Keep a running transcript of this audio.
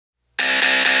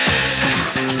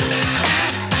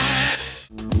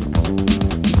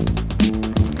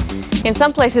In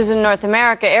some places in North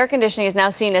America, air conditioning is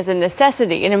now seen as a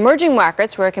necessity. In emerging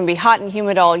markets where it can be hot and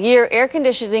humid all year, air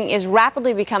conditioning is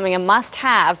rapidly becoming a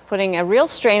must-have, putting a real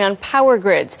strain on power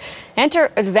grids. Enter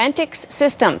Advantix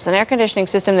Systems, an air conditioning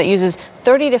system that uses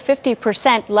 30 to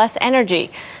 50% less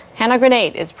energy. Hannah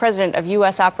Granade is president of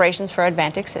U.S. operations for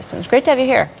Advantix Systems. Great to have you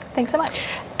here. Thanks so much.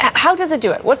 How does it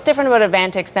do it? What's different about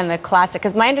Advantix than the classic?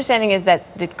 Because my understanding is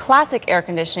that the classic air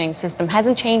conditioning system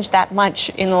hasn't changed that much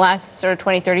in the last sort of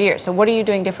 20, 30 years. So what are you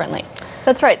doing differently?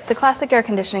 That's right. The classic air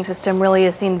conditioning system really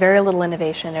has seen very little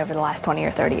innovation over the last 20 or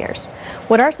 30 years.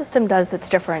 What our system does that's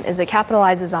different is it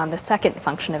capitalizes on the second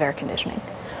function of air conditioning.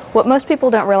 What most people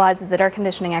don't realize is that air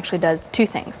conditioning actually does two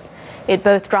things. It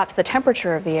both drops the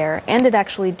temperature of the air and it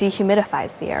actually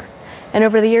dehumidifies the air. And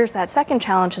over the years, that second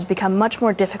challenge has become much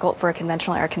more difficult for a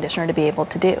conventional air conditioner to be able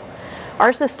to do.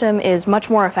 Our system is much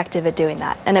more effective at doing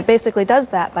that, and it basically does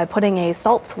that by putting a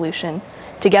salt solution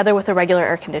together with a regular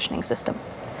air conditioning system.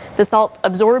 The salt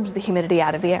absorbs the humidity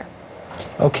out of the air.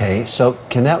 Okay, so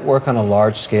can that work on a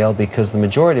large scale? Because the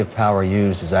majority of power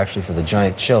used is actually for the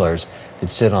giant chillers that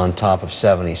sit on top of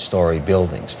 70-story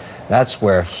buildings. That's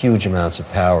where huge amounts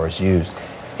of power is used.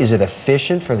 Is it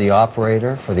efficient for the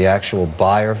operator, for the actual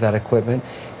buyer of that equipment?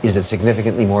 Is it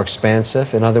significantly more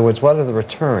expensive? In other words, what are the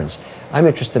returns? I'm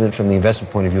interested in it from the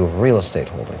investment point of view of real estate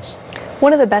holdings.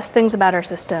 One of the best things about our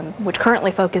system, which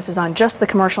currently focuses on just the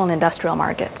commercial and industrial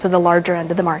market, so the larger end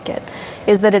of the market,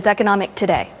 is that it's economic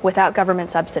today without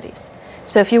government subsidies.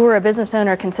 So if you were a business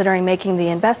owner considering making the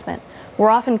investment,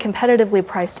 we're often competitively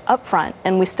priced upfront,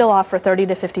 and we still offer 30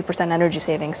 to 50% energy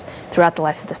savings throughout the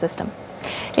life of the system.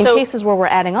 In cases where we're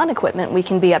adding on equipment, we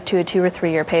can be up to a 2 or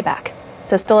 3 year payback.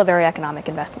 So still a very economic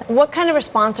investment. What kind of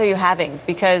response are you having?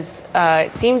 Because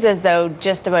it seems as though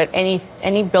just about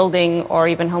any building or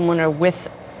even homeowner with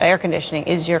air conditioning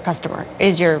is your customer,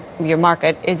 is your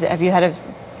market. Have you had a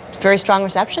very strong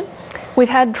reception? We've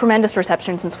had tremendous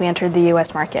reception since we entered the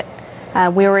U.S. market.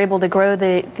 We were able to grow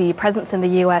the presence in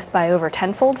the U.S. by over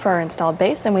tenfold for our installed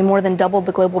base, and we more than doubled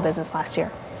the global business last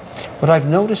year. What I've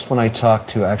noticed when I talk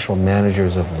to actual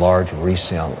managers of large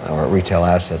resale or retail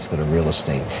assets that are real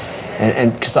estate,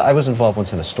 and because I was involved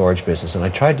once in a storage business, and I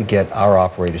tried to get our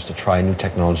operators to try new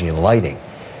technology in lighting.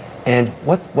 And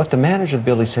what the manager of the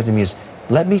building said to me is,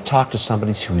 let me talk to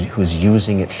somebody who's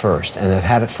using it first, and they've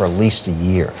had it for at least a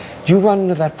year. Do you run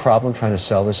into that problem trying to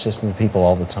sell this system to people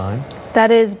all the time? That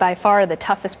is by far the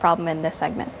toughest problem in this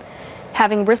segment.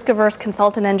 Having risk-averse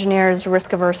consultant engineers,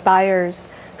 risk-averse buyers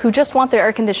who just want their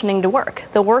air conditioning to work.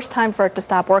 The worst time for it to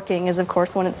stop working is, of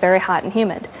course, when it's very hot and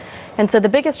humid. And so the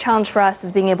biggest challenge for us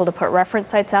is being able to put reference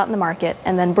sites out in the market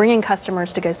and then bringing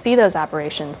customers to go see those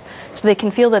operations so they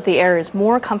can feel that the air is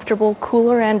more comfortable,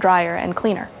 cooler and drier and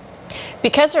cleaner.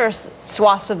 Because there are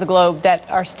swaths of the globe that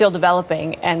are still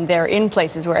developing and they're in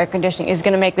places where air conditioning is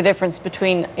going to make the difference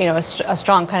between a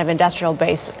strong kind of industrial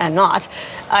base and not,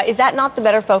 is that not the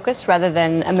better focus rather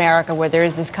than America where there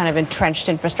is this kind of entrenched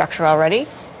infrastructure already?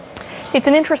 It's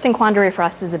an interesting quandary for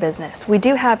us as a business. We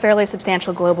do have fairly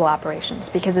substantial global operations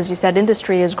because, as you said,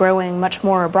 industry is growing much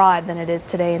more abroad than it is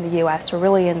today in the U.S. or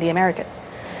really in the Americas.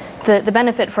 The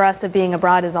benefit for us of being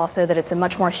abroad is also that it's a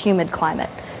much more humid climate.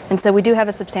 And so we do have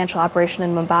a substantial operation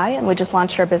in Mumbai, and we just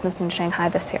launched our business in Shanghai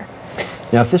this year.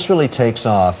 Now, if this really takes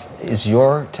off, is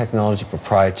your technology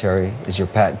proprietary? Is your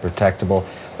patent protectable?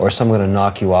 Or is someone going to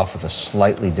knock you off with a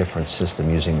slightly different system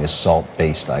using this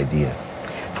salt-based idea?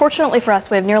 Fortunately for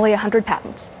us, we have nearly 100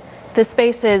 patents. This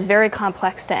space is very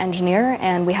complex to engineer,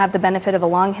 and we have the benefit of a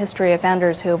long history of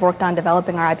founders who have worked on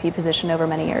developing our IP position over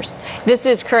many years. This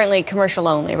is currently commercial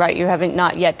only, right? You haven't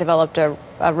not yet developed a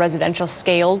residential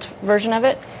scaled version of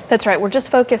it? That's right. We're just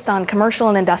focused on commercial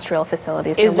and industrial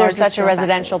facilities. Is there such a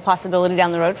residential possibility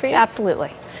down the road for you?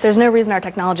 Absolutely. There's no reason our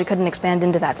technology couldn't expand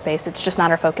into that space. It's just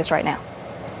not our focus right now.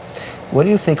 What do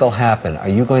you think will happen? Are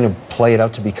you going to play it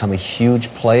out to become a huge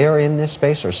player in this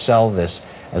space or sell this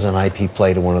as an IP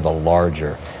play to one of the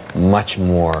larger, much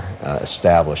more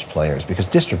established players? Because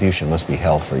distribution must be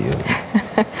hell for you.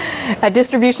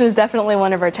 Distribution is definitely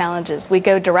one of our challenges. We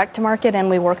go direct to market and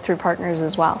we work through partners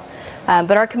as well.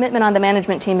 But our commitment on the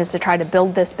management team is to try to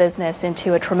build this business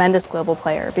into a tremendous global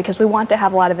player because we want to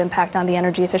have a lot of impact on the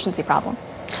energy efficiency problem.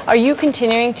 Are you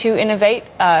continuing to innovate?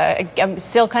 It's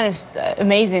still kind of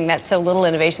amazing that so little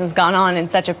innovation has gone on in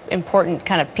such an important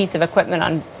kind of piece of equipment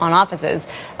on offices.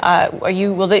 Will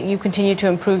you continue to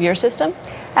improve your system?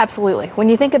 Absolutely. When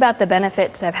you think about the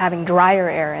benefits of having drier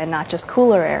air and not just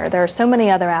cooler air, there are so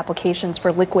many other applications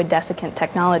for liquid desiccant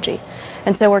technology.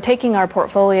 And so we're taking our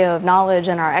portfolio of knowledge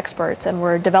and our experts and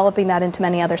we're developing that into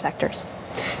many other sectors.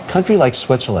 A country like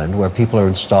Switzerland, where people are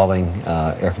installing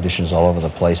air conditioners all over the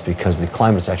place because the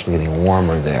climate's actually getting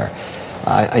warmer there.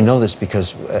 I know this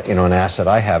because an asset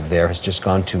I have there has just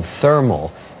gone to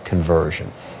thermal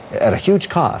conversion at a huge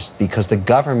cost because the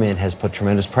government has put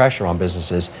tremendous pressure on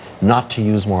businesses not to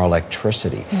use more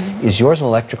electricity. Is yours an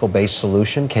electrical-based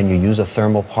solution? Can you use a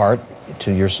thermal part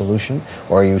to your solution?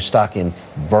 Or are you stuck in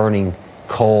burning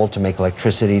coal to make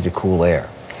electricity to cool air?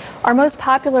 Our most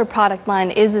popular product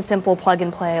line is a simple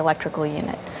plug-and-play electrical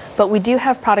unit, but we do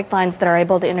have product lines that are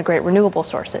able to integrate renewable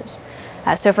sources.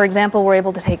 So for example, we're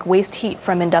able to take waste heat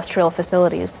from industrial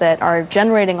facilities that are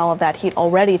generating all of that heat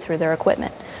already through their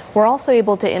equipment. We're also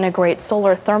able to integrate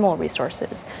solar thermal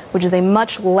resources, which is a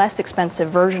much less expensive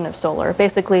version of solar,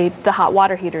 basically the hot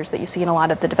water heaters that you see in a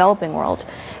lot of the developing world,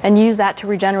 and use that to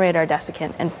regenerate our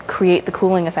desiccant and create the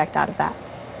cooling effect out of that.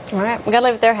 All right, we got to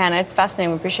leave it there, Hannah. It's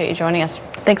fascinating. We appreciate you joining us.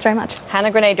 Thanks very much.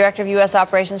 Hannah Granade, Director of U.S.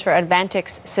 Operations for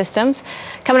Advantix Systems.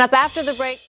 Coming up after the break.